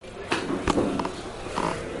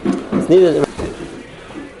needed.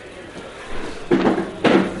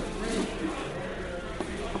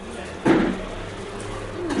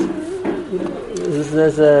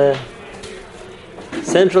 There's a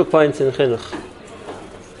central point in Chinuch,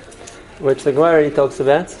 which the Gemara already talks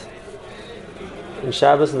about in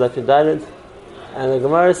Shabbos and Daf Yud, and the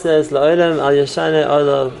Gemara says, "La'olam al yashane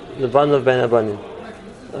olav lebanav ben abanim."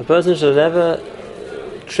 A person should never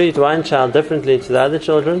treat one child differently to the other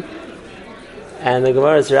children, and the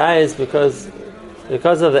Gemara's rise because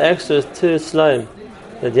of the extra two sloim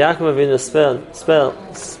that Yaakov Avinu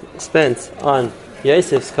spent on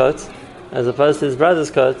Yosef's coat as opposed to his brother's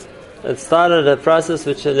coat. It started a process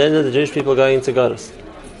which ended the Jewish people going into Golus.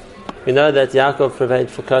 We know that Yaakov provided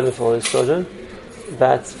for clothing for all his children,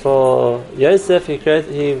 but for Yosef he gave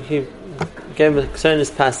a Kshonis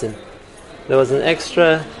Pasim. There was an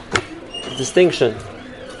extra distinction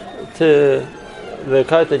to the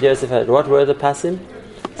coat that Yosef had. What were the Pasim?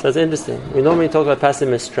 So it's interesting. We normally talk about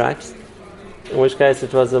Pasim as stripes, in which case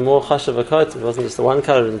it was a more chashav a coat. It wasn't just a one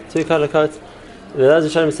color, it was a two color coat. The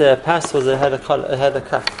others Rishonim say a pas was it had a cut.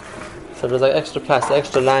 So it was like extra pas,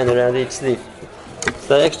 extra line around each sleeve.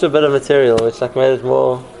 So an extra bit of material which like made it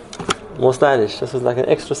more stylish. This was like an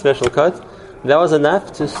extra special coat. That was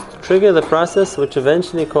enough to trigger the process which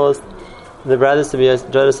eventually caused the brothers to be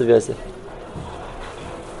jealous of Yosef.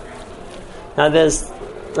 Now that's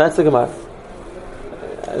the Gemara.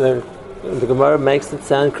 The Gemara makes it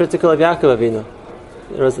sound critical of Yaakov Avinu.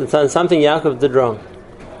 It's something Yaakov did wrong.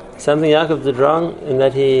 Something Yaakov did wrong in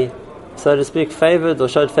that he, so to speak, favored or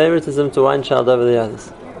showed favoritism to one child over the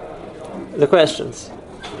others. The questions.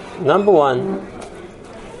 Number one,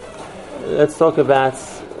 let's talk about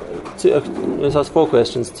let's ask four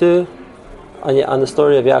questions. Two on the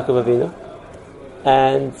story of Yaakov Avinu,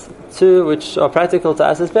 and two which are practical to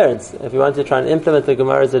us as parents. If you want to try and implement the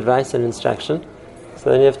Gemara's advice and instruction,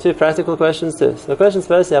 so then you have two practical questions too. So the questions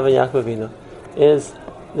first you have on Yaakov Avinu is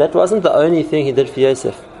that wasn't the only thing he did for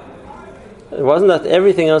Yosef. It wasn't that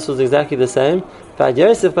everything else was exactly the same, but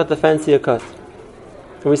Yosef got the fancier coat.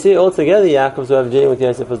 And we see altogether Yaakov's way of dealing with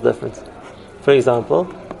Yosef was different. For example,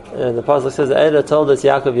 the Pasuk says, Elah told us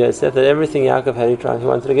Yaakov Yosef that everything Yaakov had he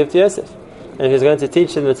wanted to give to Yosef. And if he was going to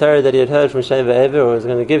teach him the Torah that he had heard from Shem Ve'ever, or was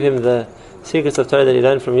going to give him the secrets of Torah that he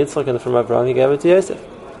learned from Yitzchak and from Abraham, he gave it to Yosef.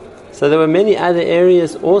 So there were many other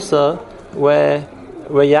areas also where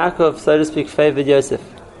Yaakov, so to speak, favored Yosef.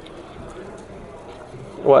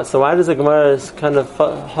 What? So why does the Gemara kind of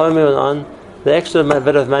home in on the extra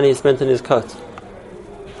bit of money he spent on his coat?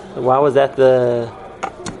 Why was that the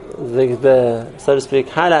so to speak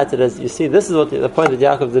highlighted as you see? This is what the point that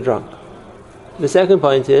Yaakov did wrong. The second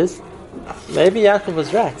point is maybe Yaakov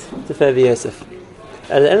was right to favor Yosef.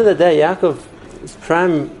 At the end of the day, Yaakov's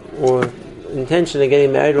prime or intention of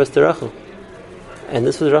getting married was to Rachel, and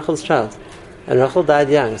this was Rachel's child, and Rachel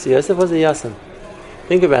died young. So Yosef was a Yasam.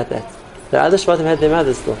 Think about that. The other Shvatim had their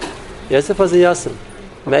mothers still. Yosef was a Yasam.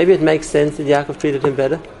 Maybe it makes sense that Yaakov treated him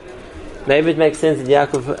better. Maybe it makes sense that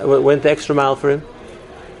Yaakov went the extra mile for him.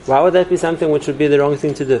 Why would that be something which would be the wrong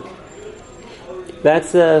thing to do?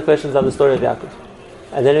 That's questions of the story of Yaakov.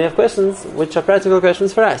 And then we have questions which are practical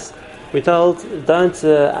questions for us. We're told, don't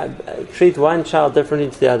treat one child differently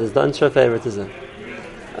to the others. Don't show favoritism.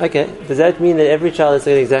 Okay, does that mean that every child is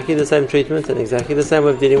getting exactly the same treatment and exactly the same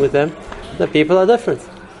way of dealing with them? The people are different.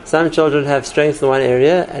 Some children have strengths in one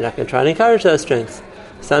area, and I can try and encourage those strengths.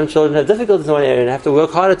 Some children have difficulties in one area, and I have to work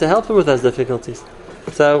harder to help them with those difficulties.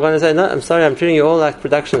 So I'm going to say, no, I'm sorry, I'm treating you all like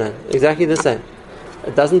production line, exactly the same.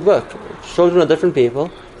 It doesn't work. Children are different people,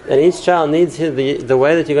 and each child needs the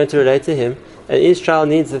way that you're going to relate to him, and each child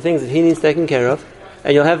needs the things that he needs taken care of.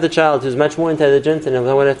 And you'll have the child who's much more intelligent, and I'm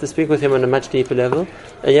going to have to speak with him on a much deeper level.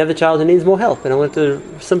 And you have the child who needs more help, and I want to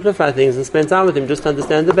simplify things and spend time with him just to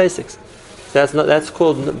understand the basics. That's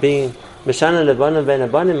called being Mishana Lebanon Ben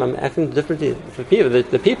Abanim. I'm acting differently for people.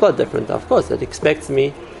 The people are different, of course. It expects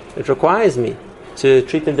me, it requires me to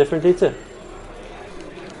treat them differently too.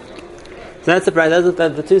 So those are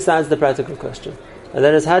the two sides of the practical question. And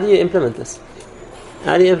that is, how do you implement this?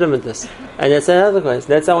 How do you implement this? And that's another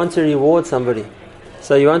question. Let's say I want to reward somebody.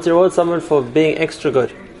 So you want to reward someone for being extra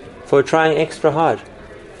good, for trying extra hard.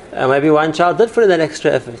 And maybe one child did put in that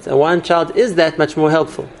extra effort, and one child is that much more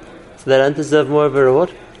helpful. So they don't deserve more of a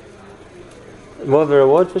reward? More of a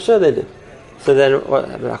reward? For sure they do. So then,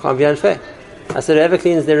 I can't be unfair. I said, whoever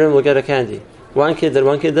cleans their room will get a candy. One kid did,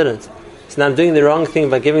 one kid didn't. So now I'm doing the wrong thing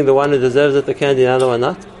by giving the one who deserves it the candy, and the other one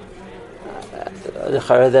not. I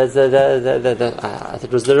thought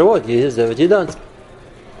it was the reward. You deserve it, you don't.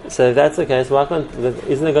 So if that's the case,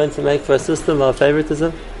 isn't it going to make for a system of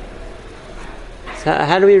favoritism? So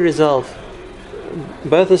how do we resolve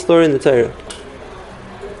both the story in the Torah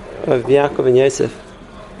of Yaakov and Yosef,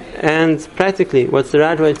 and practically what's the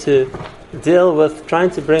right way to deal with trying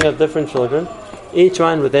to bring up different children, each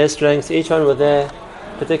one with their strengths, each one with their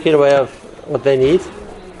particular way of what they need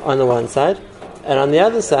on the one side, and on the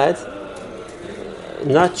other side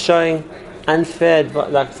not showing unfair,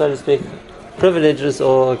 like so to speak, privileges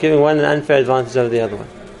or giving one an unfair advantage over the other one.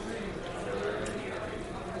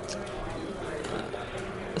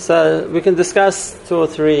 So we can discuss 2 or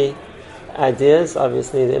 3 ideas.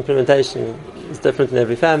 Obviously the implementation is different in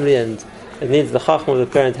every family and it needs the chachma of the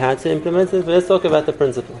parent how to implement it, but let's talk about the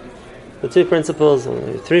principle. The 2 principles, or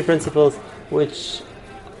maybe 3 principles, which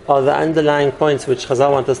are the underlying points which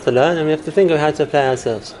Chazal want us to learn, and we have to think of how to apply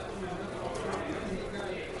ourselves.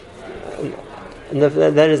 And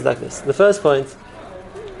that is like this. The first point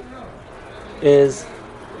is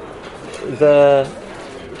the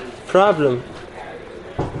problem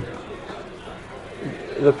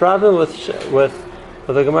with what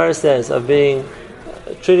the Gemara says of being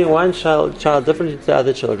treating one child differently to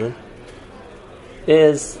other children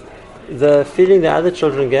is the feeling that other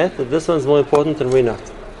children get that this one's more important and we're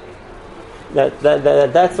not.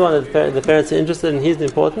 That's the one that the parents are interested in. He's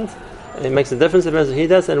important, and it makes a difference in terms of he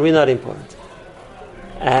does, and we're not important.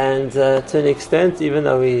 And to an extent, even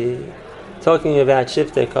though we're talking about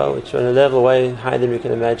shifteka, which are on a level way higher than we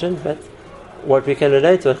can imagine, but what we can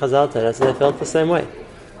relate to what Chazal tells us, they felt the same way.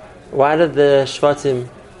 Why did the Shvatim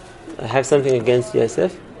have something against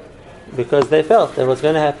Yosef? Because they felt that what's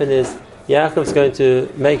going to happen is Yaakov's going to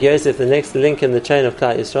make Yosef the next link in the chain of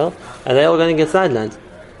Klal Yisrael, and they're all going to get sidelined,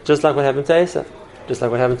 just like what happened to Esau, just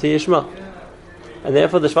like what happened to Yishmael. And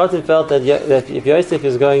therefore the Shvatim felt that if Yosef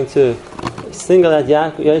is going to single out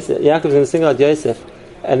Yaakov is going to single out Yosef,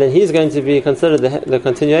 and then he's going to be considered the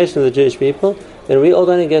continuation of the Jewish people, then we're all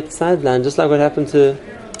going to get sidelined, just like what happened to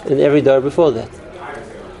in every door before that.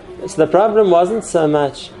 So the problem wasn't so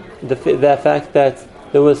much the fact that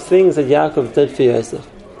there was things that Yaakov did for Yosef.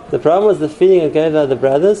 The problem was the feeling it gave other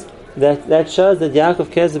brothers that shows that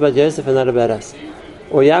Yaakov cares about Yosef and not about us,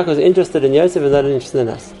 or Yaakov is interested in Yosef and not interested in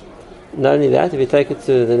us. Not only that, if you take it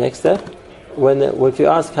to the next step, if you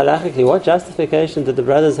ask halachically, what justification did the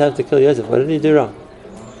brothers have to kill Yosef? What did he do wrong?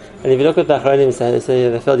 And if you look at the Achronim, they say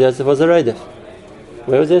they felt Yosef was a roidef.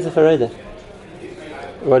 Where was Yosef a roidef?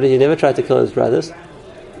 What did he never try to kill his brothers?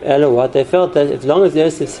 What they felt that as long as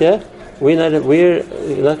Yosef's here, we're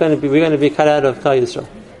going to be cut out of Klal Yisrael.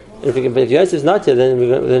 But if Yosef's not here, then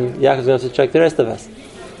Yaakov's going to check the rest of us.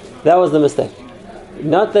 That was the mistake.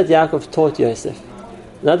 Not that Yaakov taught Yosef,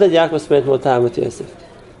 not that Yaakov spent more time with Yosef.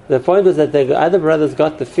 The point was that the other brothers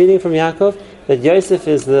got the feeling from Yaakov that Yosef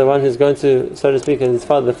is the one who's going to, so to speak, and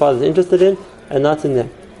the father's interested in, and not in them.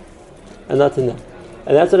 And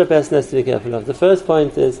that's what a person has to be careful of. The first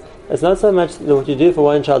point is, it's not so much what you do for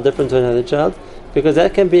one child different to another child, because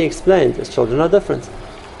that can be explained, as children are different.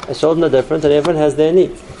 As children are different, and everyone has their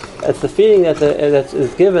needs. It's the feeling that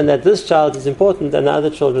is given that this child is important and the other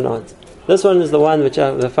children aren't. This one is the one which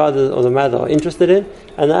the father or the mother are interested in,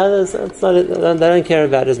 and the others, they don't care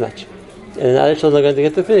about as much. And the other children are going to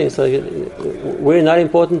get the feeling, so we're not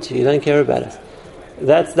important to you, you don't care about us.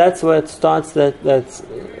 That's where it starts,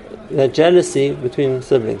 that jealousy between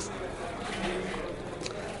siblings.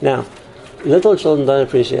 Now, little children don't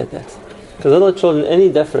appreciate that. Because little children, any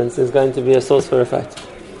difference is going to be a source for a fight.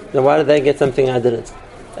 Now, why did they get something I didn't?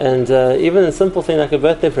 And even a simple thing like a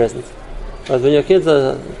birthday present. But when your kids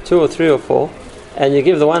are 2 or 3 or 4, and you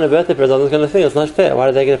give the one a birthday present, they're going to think it's not fair. Why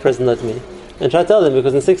did they get a present, not me? And try to tell them,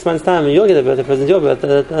 because in 6 months' time, you'll get a birthday present, your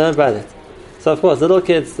birthday, I don't buy that. So of course, little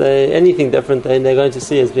kids, anything different, they're going to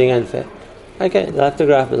see as being unfair. Okay, they'll have to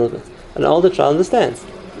grow up a little bit. An older child understands.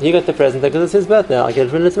 He got the present because it's his birthday, I'll get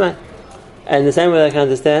it when it's mine. And the same way they can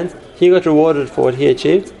understand, he got rewarded for what he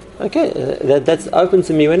achieved. Okay, that's open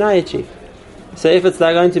to me when I achieve. So if it's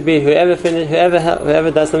not going to be whoever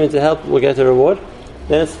does something to help will get a reward,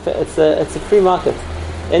 then it's a free market.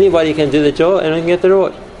 Anybody can do the chore, anyone can get the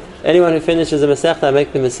reward. Anyone who finishes a masechta,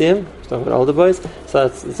 make the masiyim, talking about older boys. So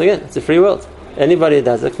it's a free world. Anybody who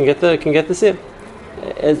does it can get the siyum.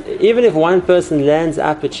 Even if one person lands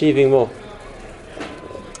up achieving more,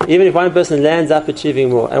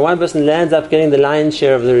 and one person lands up getting the lion's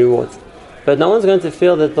share of the rewards, but no one's going to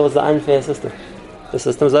feel that there was an unfair system. The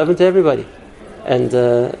system is open to everybody. And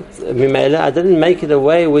I didn't make it a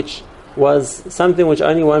way which was something which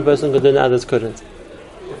only one person could do and others couldn't.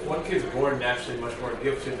 If one kid's born naturally much more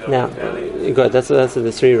gifted than now, good. That's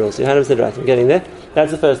the 3 rules. You're 100% right. I'm getting there. That's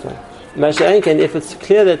the first one. If it's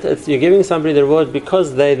clear that you're giving somebody the reward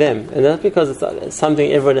because they're them, and not because it's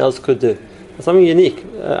something everyone else could do, it's something unique.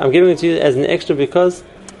 I'm giving it to you as an extra because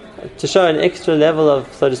to show an extra level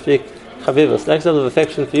of, so to speak, chavivus, an extra level of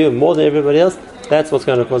affection for you more than everybody else, that's what's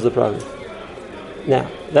going to cause the problem. Now,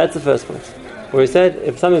 that's the first point. Where we said,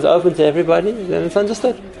 if something's open to everybody, then it's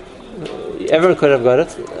understood. Everyone could have got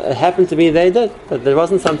it. It happened to be they did, but there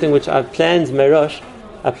wasn't something which I planned merosh,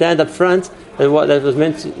 I planned up front, and what that was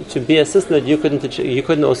meant to be a system that you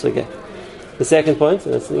couldn't also get. The second point,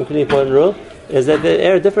 and that's an incredibly important rule, is that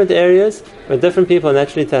there are different areas where different people are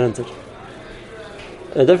naturally talented.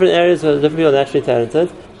 Different areas where different people are naturally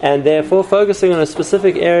talented, and therefore focusing on a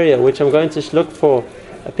specific area which I'm going to look for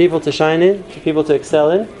people to shine in, people to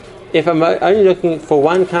excel in. If I'm only looking for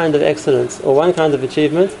one kind of excellence or one kind of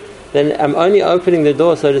achievement, then I'm only opening the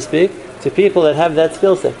door, so to speak, to people that have that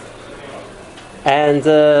skill set. And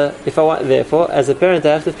if I want, therefore, as a parent,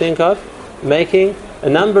 I have to think of making a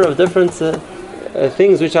number of different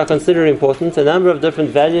things which I consider important, a number of different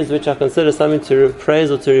values which I consider something to praise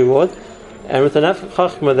or to reward, and with enough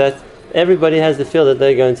chachma that everybody has the feel that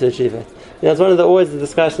they're going to achieve it. It's one of the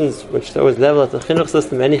discussions which always level at the chinuch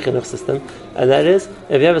system, any chinuch system, and that is,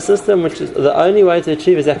 if you have a system which is the only way to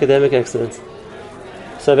achieve is academic excellence,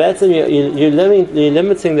 so that's you're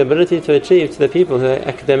limiting the ability to achieve to the people who are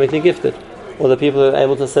academically gifted, or the people who are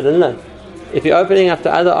able to sit and learn. If you're opening up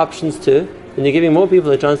to other options too, then you're giving more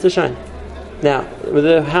people a chance to shine. Now,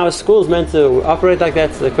 how a school is meant to operate like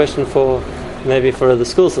that's the question for the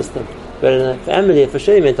school system. But in a family, for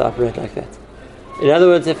sure, you're meant to operate like that. In other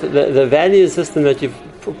words, if the value system that you've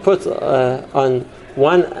put on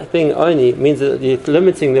one thing only means that you're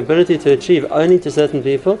limiting the ability to achieve only to certain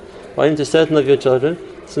people, or only to certain of your children,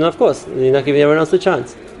 so of course, you're not giving everyone else a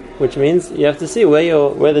chance. Which means you have to see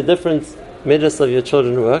where the different midas of your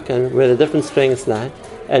children work and where the different strengths lie,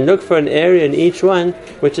 and look for an area in each one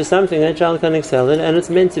which is something that child can excel in, and it's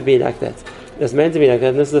meant to be like that. It's meant to be like that.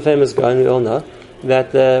 And this is a famous Gaon, we all know,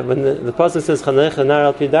 that when the pasuk says Chanech Anar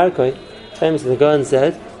al Pi Darkoi, famously the Gaon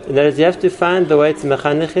said, that is, you have to find the way to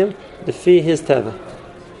mechanechim to fee his teva.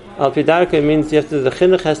 Al Pi Darkoi means the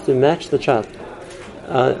chinuch has to match the child.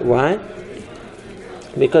 Why?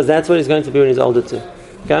 Because that's what he's going to be when he's older too.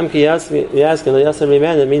 Gam ki yaskin yasar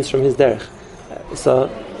miman, it means from his derech. So,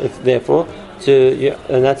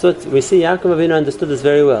 and that's what we see. Yaakov Avinu understood this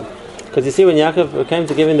very well, because you see, when Yaakov came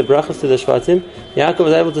to giving the brachas to the Shvatim, Yaakov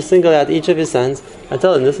was able to single out each of his sons and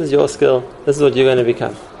tell them, this is your skill, this is what you're going to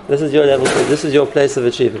become, this is your level, this is your place of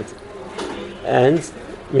achievement. And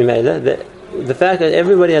Mimela, the fact that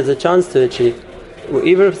everybody has a chance to achieve,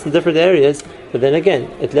 even if it's in different areas, but then again,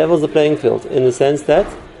 it levels the playing field in the sense that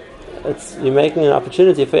you're making an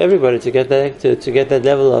opportunity for everybody to get that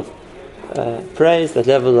level of praise, that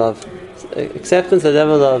level of acceptance, that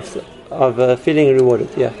level of feeling rewarded.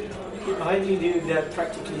 Yeah. How do you do that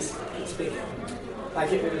practically speaking? Like,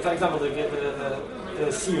 for example, the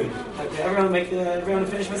siyum. Like everyone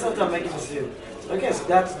finish myself, I'm making a siyum. So I guess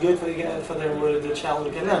that's good for the child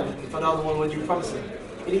who can learn. For the other one, what you promise him,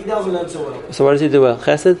 he doesn't learn so well. So what does he do well?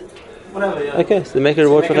 Chesed. Whatever. Yeah. Okay, so they make a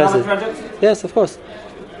reward for chesed. Yes, of course.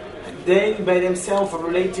 They by themselves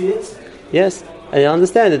relate to it. Yes, and I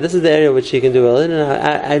understand that this is the area which he can do well in,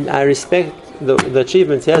 and I respect the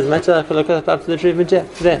achievements here as much as I can look up to the achievement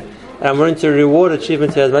there. And I'm willing to reward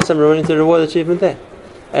achievement here as much as I'm willing to reward achievement there.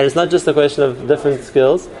 And it's not just a question of different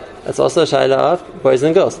skills, it's also a shaila of boys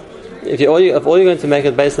and girls. If all you're going to make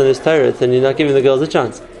it based on his Torah, then you're not giving the girls a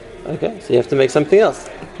chance. Okay, so you have to make something else.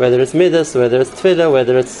 Whether it's midas, whether it's tefillah,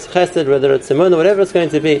 whether it's chesed, whether it's simona, whatever it's going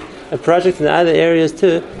to be, a project in other areas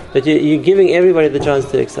too, that you're giving everybody the chance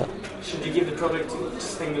to excel. Should you give the project to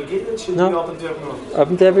single kid? Should you be open to everyone?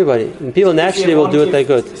 Open to everybody. And people naturally will do what they're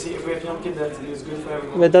good. See, if we have young kid that is good for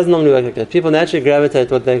everyone. It doesn't normally work like that. People naturally gravitate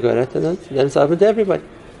what they're good at, and then it's open to everybody.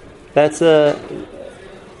 That's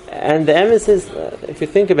and the emphasis, if you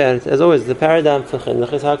think about it, as always, the paradigm for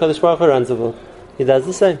chinuch is how HaKadosh Baruch Hu runs the world. He does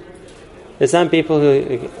the same. There's some people who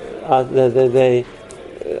they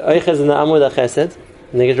oiches in the amud chesed,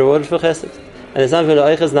 and they get rewarded for chesed. And there's some people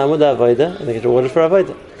oiches in the amud avoda, and they get rewarded for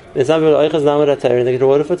avoda. There's some people oiches in the amud Torah, and they get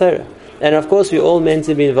rewarded for Torah. And of course, we're all meant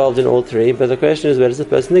to be involved in all three. But the question is, where does the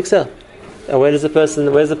person excel? And where's the person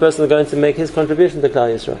going to make his contribution to Klal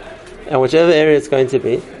Yisrael? And whichever area it's going to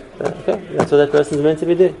be, okay, that's what that person is meant to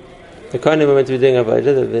be doing. The Kohanim are meant to be doing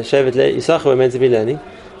avodah. The Shevet Yisachar were meant to be learning.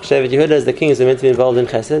 Shevet Yehuda, as the kings, are meant to be involved in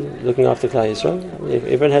Chesed, looking after Klal Yisrael.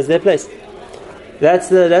 Everyone has their place. That's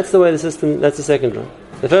the way the system. That's the second one.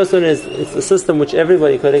 The first one is it's a system which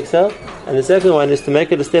everybody could excel, and the second one is to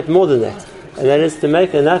make it a step more than that, and that is to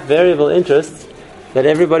make enough variable interests that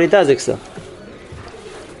everybody does excel.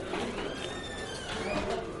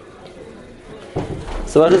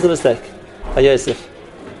 So what is the mistake? Yosef.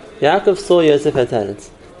 Yaakov saw Yosef had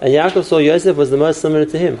talents. And Yaakov saw Yosef was the most similar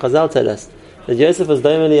to him. Chazal tell us that Yosef was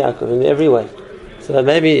doim li Yaakov in every way. So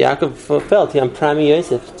maybe Yaakov felt, I'm priming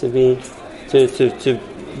Yosef to be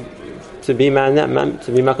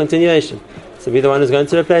my continuation, to be the one who's going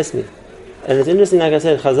to replace me. And it's interesting, like I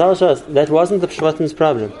said, Chazal shows that wasn't the Shvatim's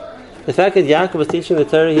problem. The fact that Yaakov was teaching the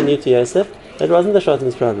Torah he knew to Yosef, that wasn't the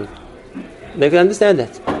Shvatim's problem. They could understand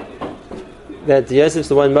that. That Yosef's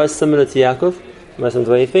the one most similar to Yaakov, most similar to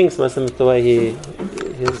the way he thinks, most similar to the way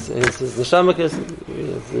his neshama is,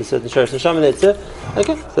 a certain shorish neshama there too.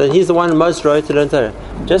 Okay, so he's the one most right to learn Torah.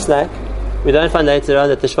 Just like we don't find later on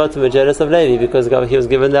that the Shvatim were jealous of Levi because he was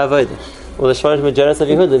given the Avodah, or the Shvatim were jealous of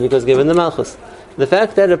Yehuda because given the Malchus. The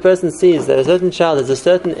fact that a person sees that a certain child has a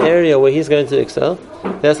certain area where he's going to excel,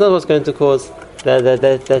 that's not what's going to cause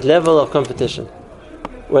that level of competition.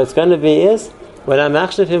 What it's going to be is when I'm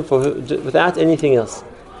actually him without anything else,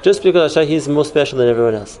 just because I show he's more special than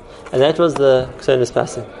everyone else. And that was the Ksonis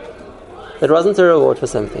passing. It wasn't a reward for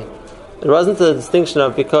something. It wasn't a distinction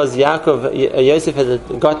of because Yosef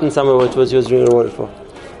had gotten somewhere which he was being rewarded for.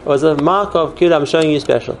 It was a mark of, I'm showing you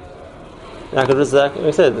special. Like I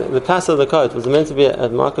said, the pass of the coat was meant to be a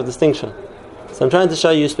mark of distinction. So I'm trying to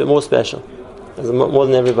show you more special, more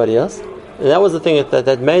than everybody else. And that was the thing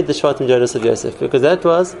that made the Shvatim jealous of Yosef, because that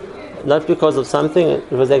was not because of something,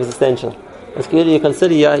 it was existential. It's clearly you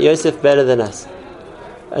consider Yosef better than us.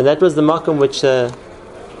 And that was the makam which the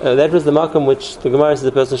Gemara says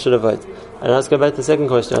the person should avoid. And let's go back to the second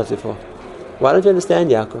question I asked before. Why don't you understand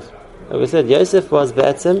Yaakov? Like we said, Yosef was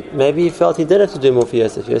Be'etzim, maybe he felt he did have to do more for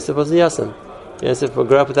Yosef. Yosef was the Yasam. Yosef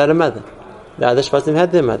grew up without a mother. The other Shvatim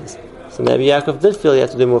had their mothers. So maybe Yaakov did feel he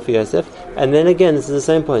had to do more for Yosef. And then again, this is the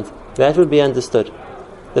same point. That would be understood.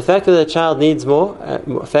 The fact that a child needs more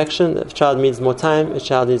affection, a child needs more time, a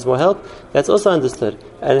child needs more help, that's also understood.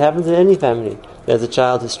 And it happens in any family. There's a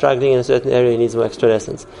child who's struggling in a certain area, he needs more extra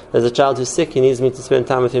lessons. There's a child who's sick, he needs me to spend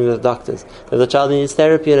time with him with the doctors. There's a child who needs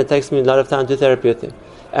therapy, and it takes me a lot of time to do therapy with him.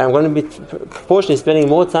 And I'm going to be proportionally spending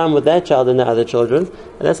more time with that child than the other children,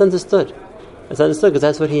 and that's understood. It's understood because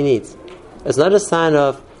that's what he needs. It's not a sign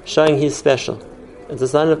of showing he's special. It's a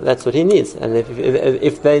sign of that's what he needs. And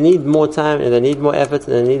if they need more time, and they need more effort,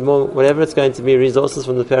 and they need more whatever it's going to be, resources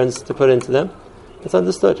from the parents to put into them, it's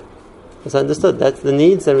understood. It's understood. That's the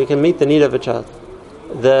needs, and we can meet the need of a child.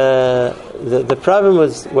 The problem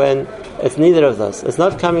was when it's neither of those. It's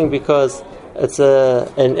not coming because it's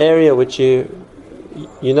an area which you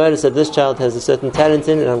notice that this child has a certain talent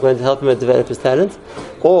in, and I'm going to help him to develop his talent,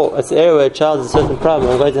 or it's an area where a child has a certain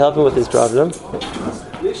problem, I'm going to help him with his problem.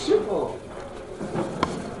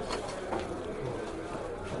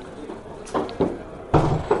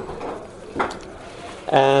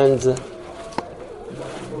 And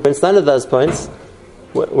when it's none of those points,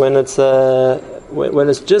 when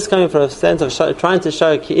it's just coming from a sense of trying to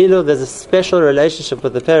show ki'ilu there's a special relationship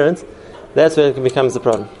with the parent, that's where it becomes a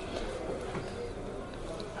problem.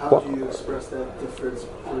 How do you express that difference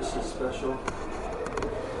versus special?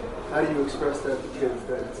 How do you express that to kids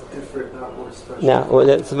that it's different, not more special? Now,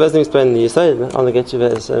 let's first explain the Yisod. I'll get you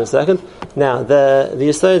this in a second. Now, the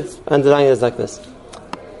Yisod underlying is like this.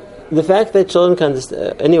 The fact that children can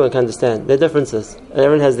anyone can understand their differences, and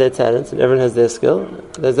everyone has their talents, and everyone has their skill.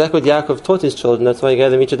 That's exactly what Yaakov taught his children. That's why he gave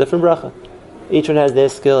them each a different bracha. Each one has their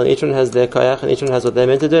skill, and each one has their koyach, and each one has what they're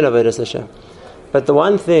meant to do in Avodas Hashem. But the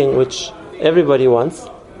one thing which everybody wants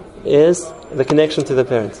is the connection to the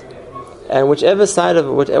parents. And whichever side of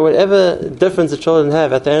whatever difference the children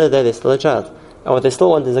have, at the end of the day, they're still a child. And what they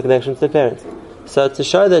still want is a connection to the parents. So to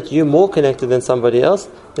show that you're more connected than somebody else,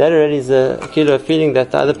 that already is a kilo of feeling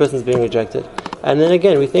that the other person is being rejected. And then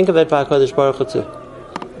again, we think of that by HaKadosh Baruch Hu too.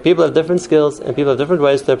 People have different skills, and people have different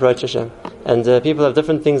ways to approach Hashem. And people have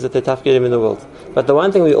different things that they tafkidim in the world. But the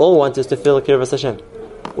one thing we all want is to feel Kirvas Hashem.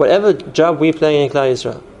 Whatever job we play in Klal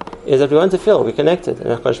Yisrael, is that we want to feel we're connected, and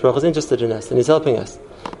HaKadosh Baruch Hu is interested in us, and He's helping us.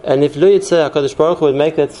 And if Lu Yitzeh, HaKadosh Baruch Hu would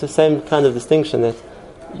make that same kind of distinction that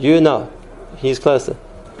He's closer,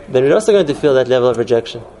 then we're also going to feel that level of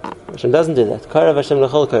rejection. Hashem doesn't do that. Karav Hashem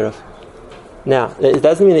l'chol karav. Now, it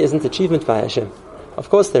doesn't mean there isn't achievement by Hashem. Of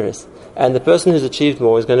course there is. And the person who's achieved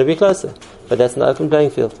more is going to be closer. But that's an open playing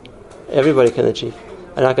field. Everybody can achieve.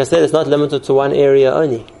 And like I said, it's not limited to one area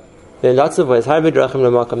only. There are lots of ways. There are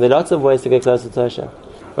lots of ways to get closer to Hashem.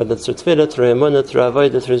 Whether it's through tefillah, through emunah, through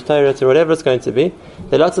avodah, through Torah, through whatever it's going to be.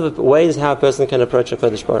 There are lots of ways how a person can approach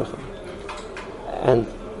HaKadosh Baruch Hu. And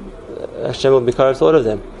Hashem will be carved to all of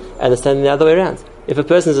them. And the same the other way around. If a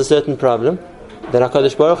person has a certain problem, then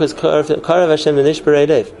HaKadosh Baruch Hu is Karav Hashem L'nishbarei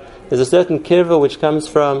Lev. There's a certain kirva which comes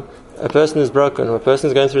from a person who's broken, or a person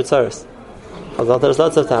who's going through tzaros. I'll tell us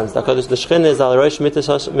lots of times. The Shechinah is al rosh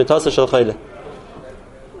mitasa shel chayla.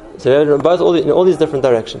 So we have both in all these different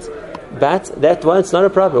directions. But that one, it's not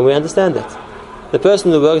a problem. We understand that. The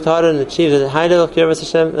person who worked harder and achieved a high level of Kirvas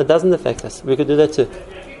Hashem, it doesn't affect us. We could do that too.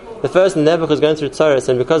 The first Nebuch is going through Tzoros,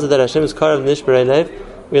 and because of that Hashem is Karav Nishbarei Lev,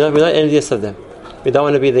 we're not envious of them. We don't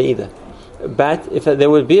want to be there either. But if there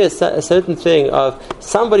would be a certain thing of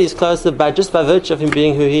somebody's closer just by virtue of him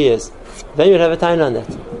being who he is, then you'd have a time on that.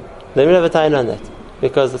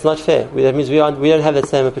 Because it's not fair. That means we don't have that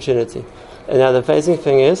same opportunity. And now the amazing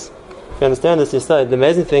thing is, if you understand this inside, the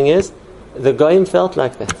amazing thing is, the Goyim felt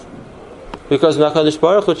like that. Because when HaKadosh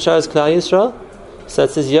Baruch Hu chose Klal Yisrael, so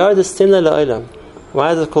it says, Yard the Sinai La'olam.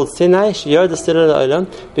 Why is it called Sinai? Yard the Sinai La'olam.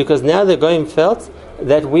 Because now the Goyim felt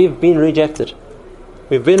that we've been rejected.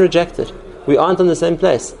 We've been rejected. We aren't in the same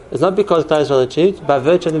place. It's not because Klal Yisrael achieved, by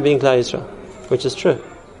virtue of them being Klal Yisrael. Which is true.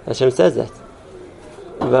 Hashem says that.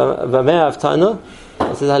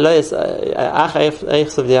 It says, Halo is Ach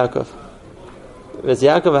Eichs of Yaakov. Ves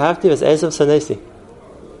Yaakov Ahavti, Ves Esav Sanesi.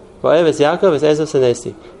 Ves Yaakov, Ves Esav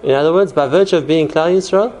Sanesi. In other words, by virtue of being Klal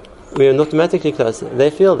Yisrael, we are automatically closer. They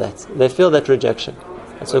feel that. They feel that rejection.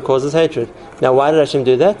 That's what causes hatred. Now, why did Hashem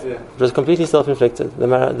do that? Yeah. It was completely self-inflicted. The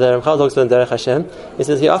Ramchal talks about Derech Hashem. He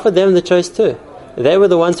says he offered them the choice too. They were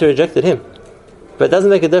the ones who rejected him. But it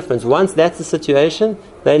doesn't make a difference. Once that's the situation,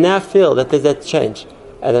 they now feel that there's that change.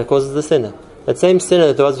 And that causes the sinner. That same sinner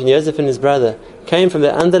that there was when Yosef and his brother came from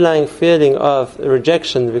the underlying feeling of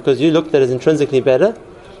rejection because you looked at it as intrinsically better.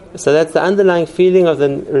 So that's the underlying feeling of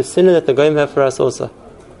the sinner that the Goyim have for us also.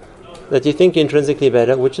 That you think you're intrinsically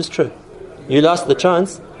better, which is true. You lost the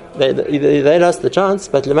chance. They lost the chance,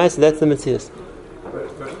 but Lemaisa, that's the Metzias. But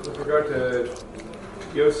with regard to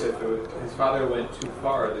Yosef, his father went too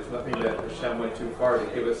far. There's nothing that Hashem went too far to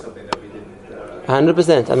give us something that we didn't.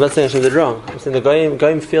 100%. I'm not saying Hashem did wrong. I'm saying the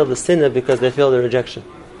Goyim feel the sinner because they feel the rejection.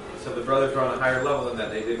 So the brothers were on a higher level than that.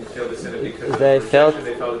 They didn't feel the sinner because they felt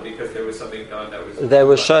it because there was something done that was. They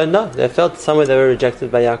were shown no. They felt somewhere they were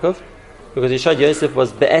rejected by Yaakov because he showed Yosef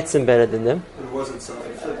was be'etzim better than them. It wasn't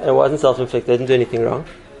self-inflicted. It wasn't self-inflicted. They didn't do anything wrong.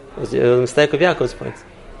 It was a mistake of Yaakov's point.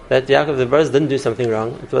 That Yaakov, the brothers, didn't do something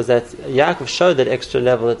wrong. It was that Yaakov showed that extra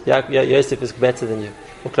level that Yosef is better than you,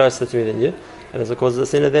 or closer to me than you, and as a cause of the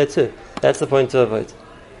sinner there too. That's the point to avoid.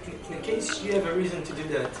 In case you have a reason to do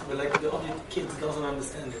that, but like the other kids doesn't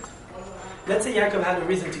understand it. Let's say Yaakov had a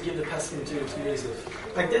reason to give the passing to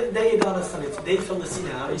Yosef. Like they don't understand it. They feel the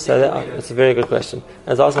sinner. So that's a very good question.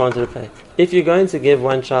 As I also wanted to play. If you're going to give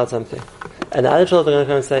one child something, and the other child are going to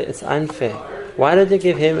come and say, it's unfair. Why did you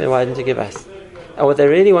give him and why didn't you give us? And what they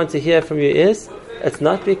really want to hear from you is, it's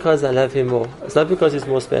not because I love him more. It's not because he's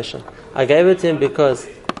more special. I gave it to him because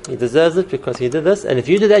he deserves it, because he did this, and if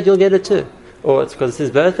you do that, you'll get it too. Or it's because it's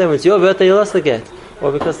his birthday, when it's your birthday, you'll also get.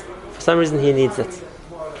 Or because for some reason he needs it.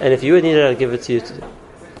 And if you would need it, I'll give it to you too.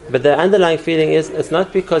 But the underlying feeling is, it's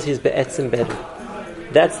not because he's be'etzim better.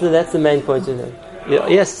 That's the main point in it.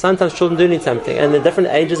 Yes, sometimes children do need something, and the different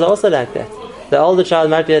ages are also like that. The older child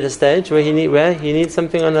might be at a stage where he needs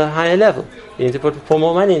something on a higher level. You need to pour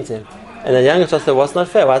more money into him. And the younger child says, "What's not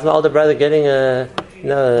fair? Why is my older brother getting a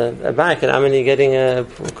bike and I'm only getting a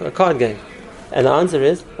card game?" And the answer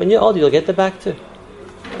is, when you're older, you'll get the bike too.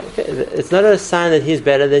 Okay? It's not a sign that he's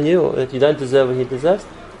better than you or that you don't deserve what he deserves.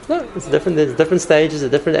 No, it's different. There's different stages,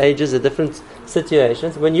 at different ages, at different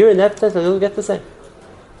situations. When you're in that place, you'll get the same.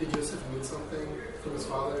 Did Yosef need something from his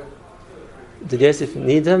father? Did Yosef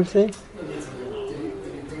need something?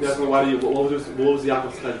 What was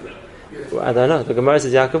Yaakov's statement? Well, I don't know. The Gemara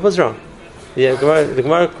says Yaakov was wrong. The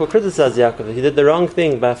Gemara criticized Yaakov. He did the wrong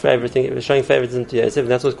thing by showing favoritism to Yosef, and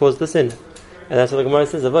that's what caused the sin. And that's what the Gemara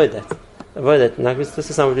says, avoid that. Avoid that. Now, this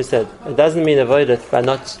is somebody said. It doesn't mean avoid it by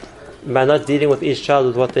not dealing with each child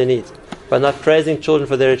with what they need, by not praising children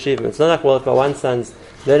for their achievements. It's not like, well, if my one son's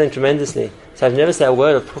learning tremendously, so I've never said a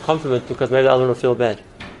word of compliment because maybe the other one will feel bad.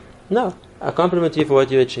 No. I'll compliment you for what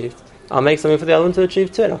you achieved. I'll make something for the other one to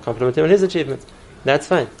achieve too, and I'll compliment him on his achievement. That's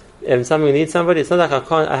fine. If something needs somebody, it's not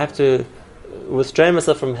like I have to restrain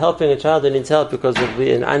myself from helping a child that needs help because of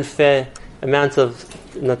an unfair amount of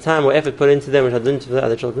time or effort put into them which I didn't for the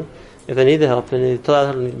other children. If they need the help,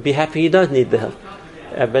 then be happy you don't need the help.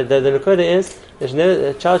 But the Nakoda is,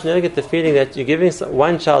 a child should never get the feeling that you're giving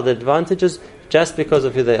one child advantages just because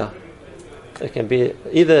of who they are. It can be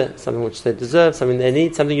either something which they deserve, something they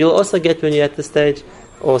need, something you'll also get when you're at the stage,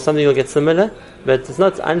 or something you'll get similar, but it's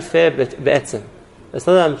not unfair, but be'etzim. It's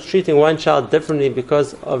not that I'm treating one child differently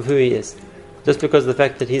because of who he is, just because of the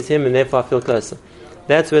fact that he's him and therefore I feel closer.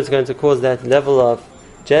 That's where it's going to cause that level of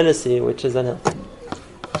jealousy, which is unhealthy.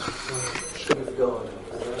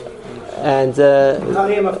 And